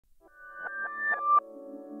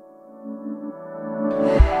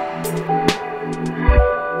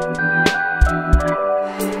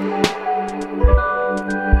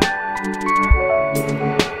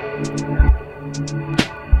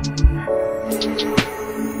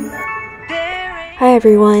Hi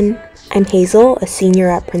everyone, I'm Hazel, a senior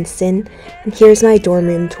at Princeton, and here's my dorm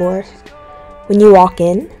room tour. When you walk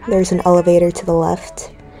in, there's an elevator to the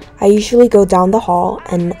left. I usually go down the hall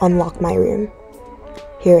and unlock my room.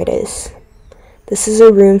 Here it is. This is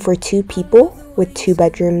a room for 2 people with 2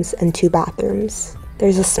 bedrooms and 2 bathrooms.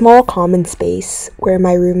 There's a small common space where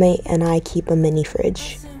my roommate and I keep a mini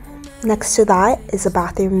fridge. Next to that is a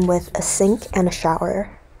bathroom with a sink and a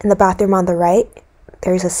shower. In the bathroom on the right,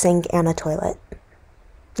 there's a sink and a toilet.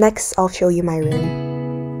 Next, I'll show you my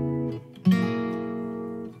room.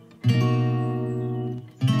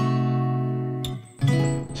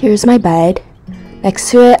 Here's my bed. Next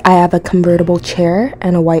to it, I have a convertible chair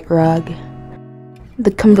and a white rug. The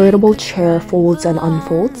convertible chair folds and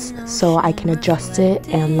unfolds, so I can adjust it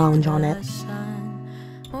and lounge on it.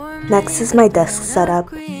 Next is my desk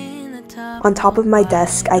setup. On top of my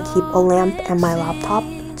desk, I keep a lamp and my laptop.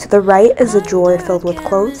 To the right is a drawer filled with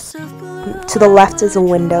clothes. To the left is a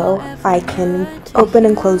window. I can open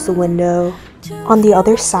and close the window. On the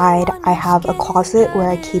other side, I have a closet where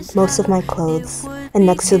I keep most of my clothes. And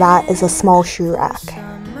next to that is a small shoe rack.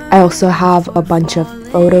 I also have a bunch of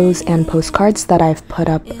photos and postcards that I've put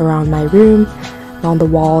up around my room and on the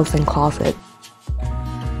walls and closet.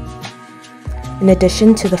 In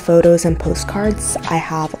addition to the photos and postcards, I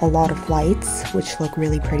have a lot of lights, which look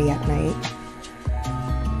really pretty at night.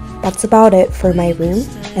 That's about it for my room,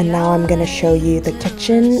 and now I'm going to show you the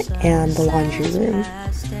kitchen and the laundry room.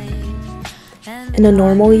 In a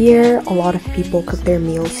normal year, a lot of people cook their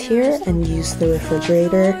meals here and use the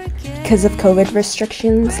refrigerator. Because of COVID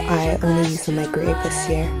restrictions, I only use the microwave this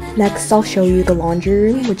year. Next, I'll show you the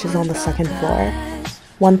laundry room, which is on the 2nd floor.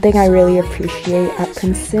 One thing I really appreciate at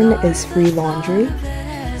Princeton is free laundry,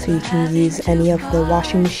 so you can use any of the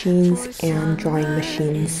washing machines and drying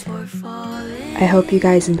machines. I hope you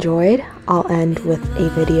guys enjoyed. I'll end with a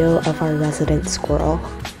video of our resident squirrel.